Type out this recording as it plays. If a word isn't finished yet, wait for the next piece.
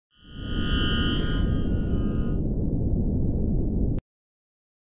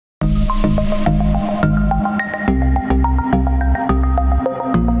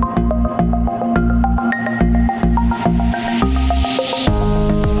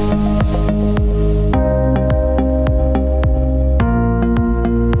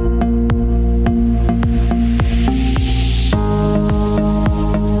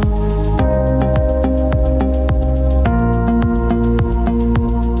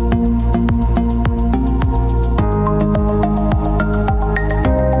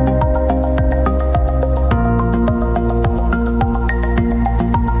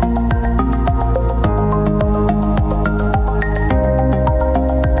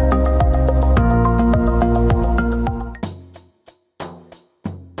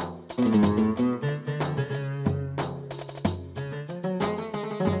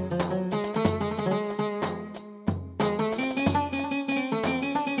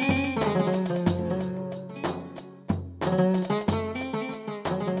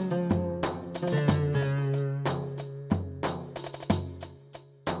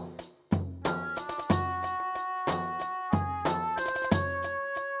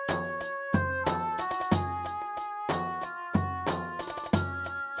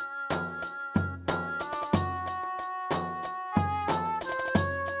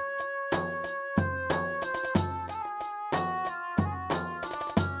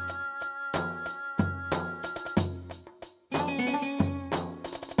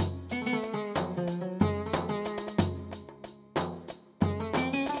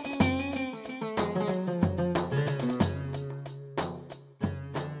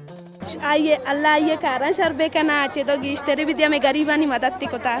आइए अल्लाह ये कारण शर्बे का ना आचे तो गिश्तरे भी दिया में गरीबानी मदद ती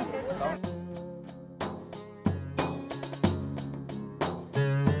कोता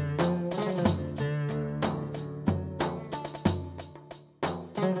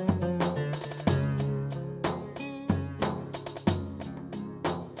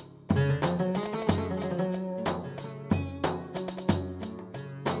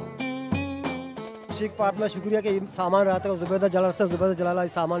शेख फातिमा शुक्रिया के सामान रहता है ज़ुबैदा जलाला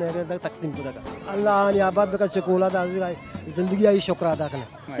सामान है तकसीम पूरा का अल्लाह ने आबाद बका चकोला दा ज़िंदगी आई शुक्र अदा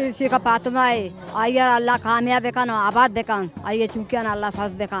करना शेखा फातिमा आई अल्लाह कामयाब बेकान आबाद बेकान आई चूंकि अल्लाह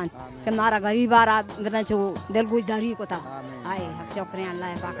सास बेकान के मारा गरीब आ रहा बता छो दिल गुजदारी को था आई शुक्रिया अल्लाह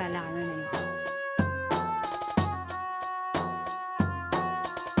पाक अल्लाह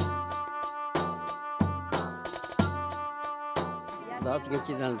ذات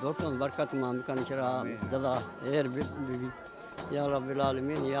كذا دورتهم بركة ما مكان شراء جدا غير بيبي يا رب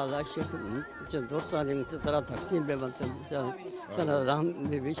العالمين يا ذا الشكر دورت هذه متسرع تقسيم ببنت شان رحم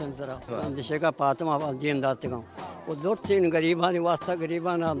بيبي شان سرا عند شيخة فاطمة دين داتكم ودورت سين غريبان واسطة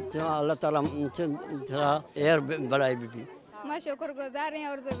غريبان الله تعالى شرا غير بلاي بيبي मैं शुक्रगुजार हैं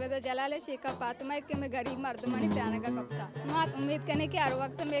और ज़ुबैदा जलाल शेखा फातिमा के मैं गरीब मर्दमनी तिराने का कप्ता माँ उम्मीद करने के हर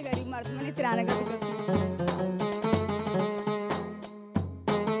वक्त मैं गरीब मर्दमनी तिराने का कप्ता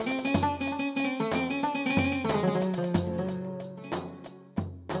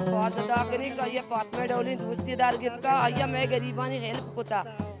दाकनी का ये फातिमा डोली दोस्तीदार गित का आया मैं गरीबानी हेल्प कोता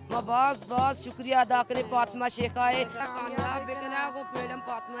मैं बहुत शुक्रिया अदा करे फातिमा शेखा है कामयाब बिकना को मैडम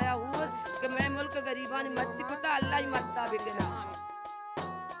फातिमा या हुआ कि मैं मुल्क गरीबानी मत कोता अल्लाह ही मत बिकना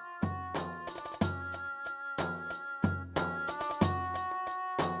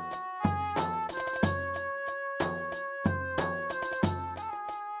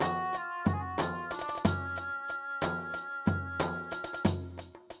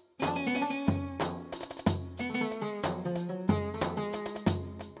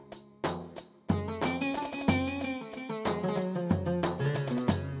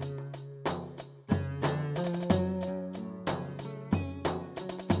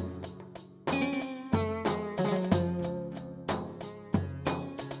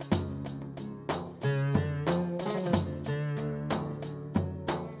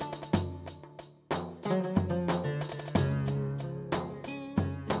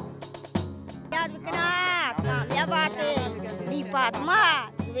फातिमा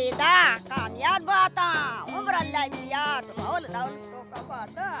ज़ुबैदा कामयाब बाता उम्र अल्लाह बियात मौल दौलत तो का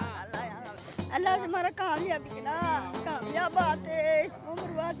बाता अल्लाह से हमारा कामयाब बिकना कामयाब बात है उम्र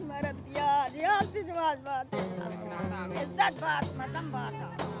वाज हमारा बिया रियाज से जवाज बात है इज्जत बात मजम बात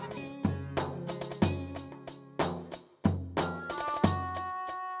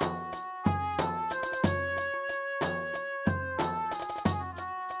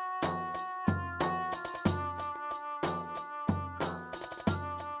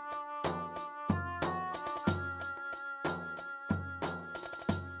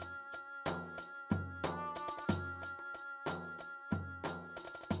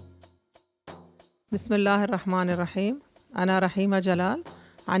بسم الله الرحمن الرحيم. أنا رحيمة جلال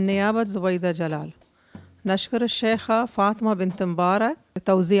عن نيابة زبيدة جلال. نشكر الشيخة فاطمة بنت مبارك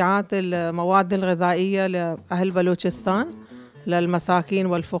توزيعات المواد الغذائية لأهل بلوچستان للمساكين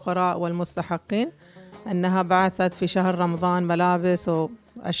والفقراء والمستحقين أنها بعثت في شهر رمضان ملابس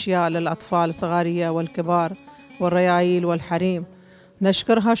وأشياء للأطفال الصغارية والكبار والريايل والحريم.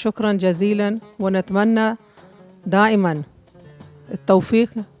 نشكرها شكرا جزيلا ونتمنى دائما التوفيق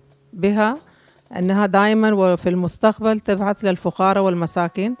بها أنها دائما وفي المستقبل تبعث للفقراء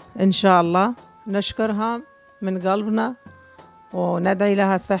والمساكين إن شاء الله. نشكرها من قلبنا وندعي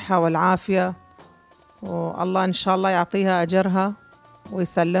لها الصحة والعافية والله إن شاء الله يعطيها أجرها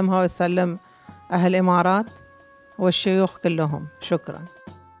ويسلمها ويسلم أهل الإمارات والشيوخ كلهم. شكرا.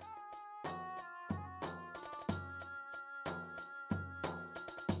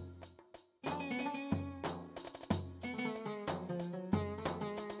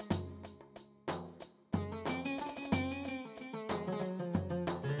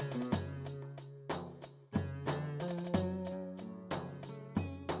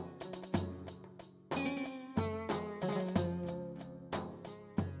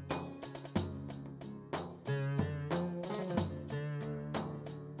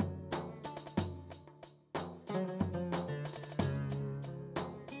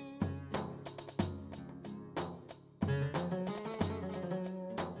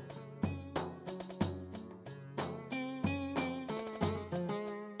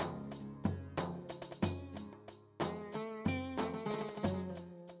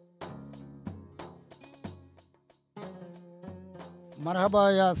 मरहबा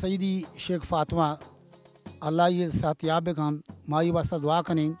या सईदी शेख फातिमा अल्लाह ये साथियाब काम माई वास्ता दुआ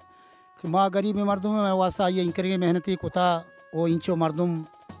करें कि माँ गरीबी मर्दुम में वास्ता ये इंकरेंगे मेहनती कुता वो इंचो मर्दुम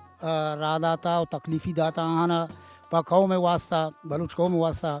रा दाता और तकलीफ़ी दाता आना पखाओ में वास्ता बलूच में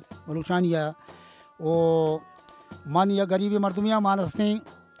वास्ता बलूचानिया वो मन या गरीबी मर्दुमिया मानसने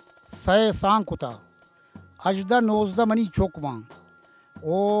सय सांग कुता अजदा नोजदा मनी चौक मांग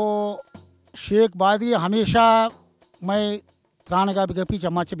वो शेख बादी हमेशा मैं त्राण का भी पीछे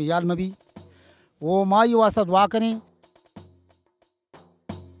माचे बियाल में भी वो माई वास्ता दुआ करें।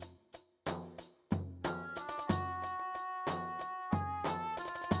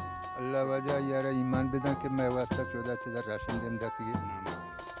 अल्लाह वजह यार ईमान बेदा कि मैं वास्ता 14 राशन देम दाती है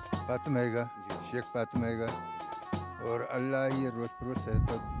फातिमा शेख फातिमा और अल्लाह ये रोज परोस है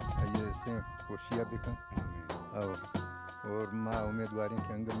तो ये इसने खुशियाँ भी कर और माँ उम्मीदवार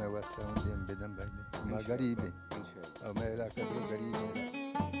के अंग में वास्ता हूँ देम बेदम भाई माँ गरीब है और मैं इलाका गरीब है।